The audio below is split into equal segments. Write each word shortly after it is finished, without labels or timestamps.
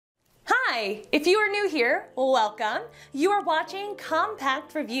Hi! If you are new here, welcome. You are watching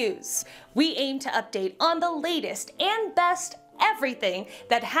Compact Reviews. We aim to update on the latest and best everything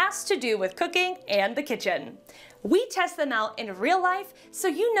that has to do with cooking and the kitchen. We test them out in real life so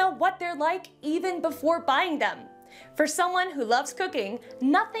you know what they're like even before buying them. For someone who loves cooking,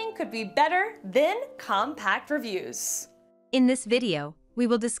 nothing could be better than Compact Reviews. In this video, we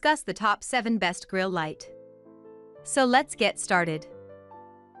will discuss the top 7 best grill light. So let's get started.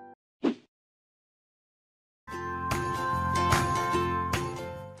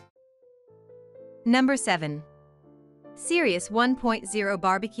 Number 7. Sirius 1.0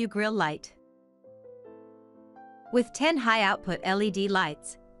 Barbecue Grill Light. With 10 high-output LED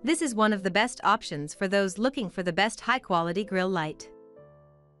lights, this is one of the best options for those looking for the best high-quality grill light.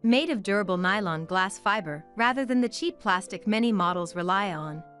 Made of durable nylon glass fiber rather than the cheap plastic many models rely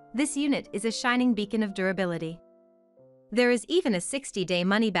on, this unit is a shining beacon of durability. There is even a 60-day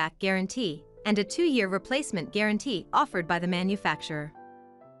money-back guarantee and a 2-year replacement guarantee offered by the manufacturer.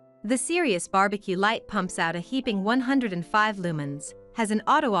 The Sirius barbecue light pumps out a heaping 105 lumens, has an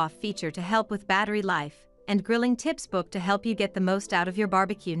auto-off feature to help with battery life, and grilling tips book to help you get the most out of your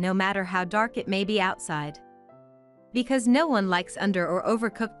barbecue no matter how dark it may be outside. Because no one likes under or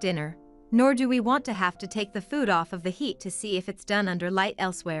overcooked dinner, nor do we want to have to take the food off of the heat to see if it's done under light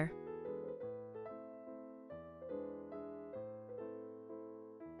elsewhere.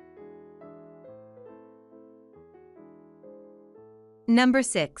 Number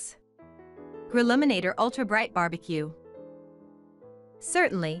 6. Grilluminator Ultra Bright Barbecue.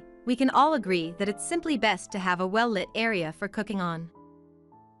 Certainly, we can all agree that it's simply best to have a well-lit area for cooking on.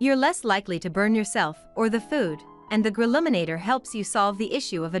 You're less likely to burn yourself or the food, and the Grilluminator helps you solve the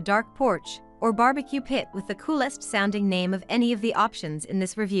issue of a dark porch or barbecue pit with the coolest sounding name of any of the options in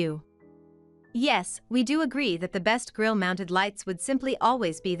this review. Yes, we do agree that the best grill-mounted lights would simply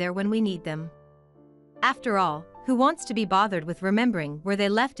always be there when we need them. After all, who wants to be bothered with remembering where they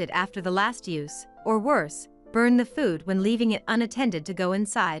left it after the last use, or worse, burn the food when leaving it unattended to go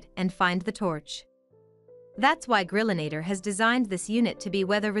inside and find the torch? That's why Grillinator has designed this unit to be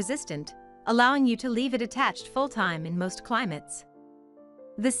weather-resistant, allowing you to leave it attached full-time in most climates.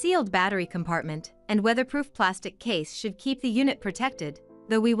 The sealed battery compartment and weatherproof plastic case should keep the unit protected,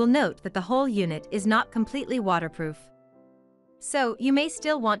 though we will note that the whole unit is not completely waterproof. So, you may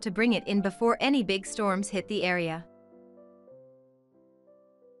still want to bring it in before any big storms hit the area.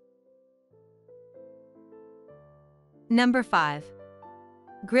 Number 5.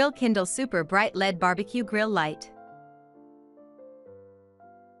 KIndle Super Bright LED Barbecue Grill Light.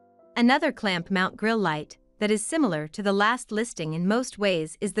 Another clamp mount grill light that is similar to the last listing in most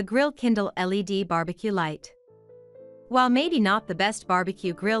ways is the KIndle LED Barbecue Light. While maybe not the best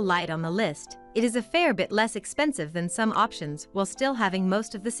barbecue grill light on the list, it is a fair bit less expensive than some options while still having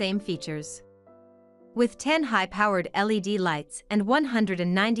most of the same features. With 10 high-powered LED lights and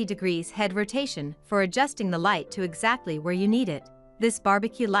 190 degrees head rotation for adjusting the light to exactly where you need it, this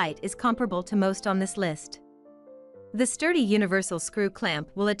barbecue light is comparable to most on this list. The sturdy universal screw clamp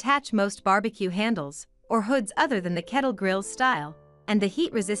will attach most barbecue handles or hoods other than the kettle grill's style, and the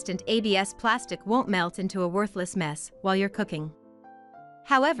heat-resistant ABS plastic won't melt into a worthless mess while you're cooking.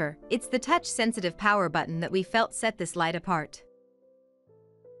 However, it's the touch-sensitive power button that we felt set this light apart.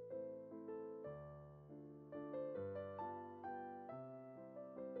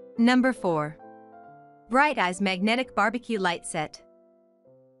 Number 4. Bright Eyes Magnetic Barbecue Light Set.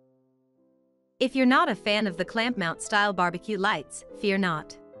 If you're not a fan of the clamp mount style barbecue lights, fear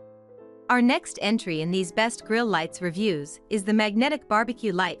not. Our next entry in these best grill lights reviews is the magnetic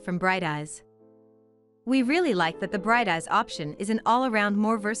barbecue light from Bright Eyes. We really like that the Bright Eyes option is an all-around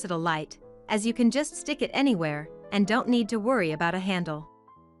more versatile light, as you can just stick it anywhere and don't need to worry about a handle.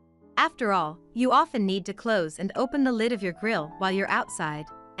 After all, you often need to close and open the lid of your grill while you're outside,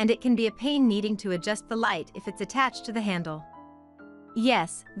 and it can be a pain needing to adjust the light if it's attached to the handle.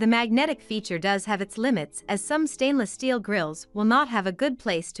 Yes, the magnetic feature does have its limits, as some stainless steel grills will not have a good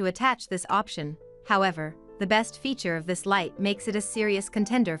place to attach this option. However, the best feature of this light makes it a serious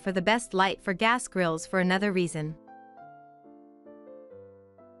contender for the best light for gas grills for another reason.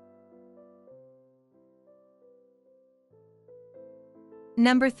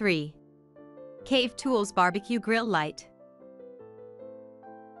 Number 3. Cave Tools Barbecue Grill Light.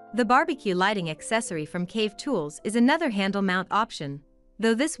 The barbecue lighting accessory from Cave Tools is another handle mount option,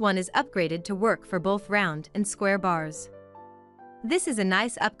 though this one is upgraded to work for both round and square bars. This is a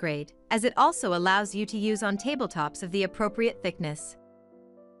nice upgrade, as it also allows you to use on tabletops of the appropriate thickness.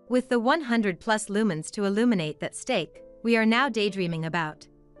 With the 100+ lumens to illuminate that steak we are now daydreaming about,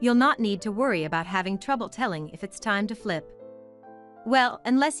 you'll not need to worry about having trouble telling if it's time to flip. Well,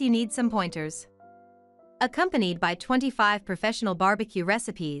 unless you need some pointers. Accompanied by 25 professional barbecue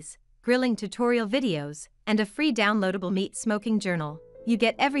recipes, grilling tutorial videos, and a free downloadable meat smoking journal, you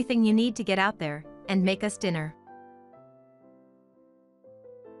get everything you need to get out there and make us dinner.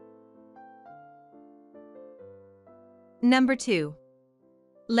 Number 2.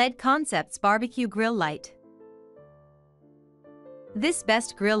 LED Concepts Barbecue Grill Light. This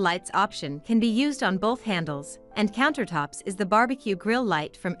best grill lights option can be used on both handles and countertops is the barbecue grill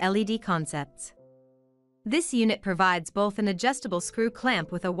light from LED Concepts. This unit provides both an adjustable screw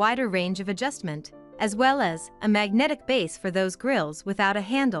clamp with a wider range of adjustment, as well as a magnetic base for those grills without a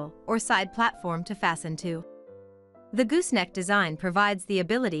handle or side platform to fasten to. The gooseneck design provides the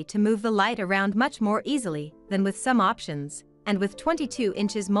ability to move the light around much more easily than with some options, and with 22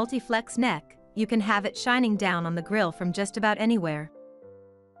 inches multi-flex neck, you can have it shining down on the grill from just about anywhere.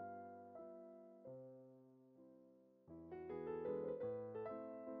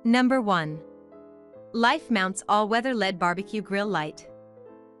 Number 1. Life Mounts All-Weather LED Barbecue Grill Light.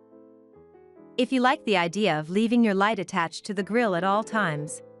 If you like the idea of leaving your light attached to the grill at all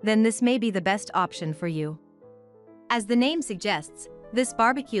times, then this may be the best option for you. As the name suggests, this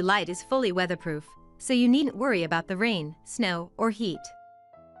barbecue light is fully weatherproof, so you needn't worry about the rain, snow, or heat.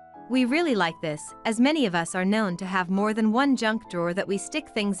 We really like this, as many of us are known to have more than one junk drawer that we stick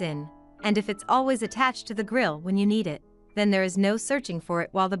things in, and if it's always attached to the grill when you need it, then there is no searching for it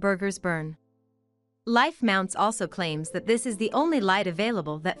while the burgers burn. Life Mounts also claims that this is the only light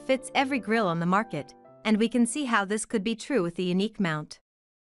available that fits every grill on the market, and we can see how this could be true with the unique mount.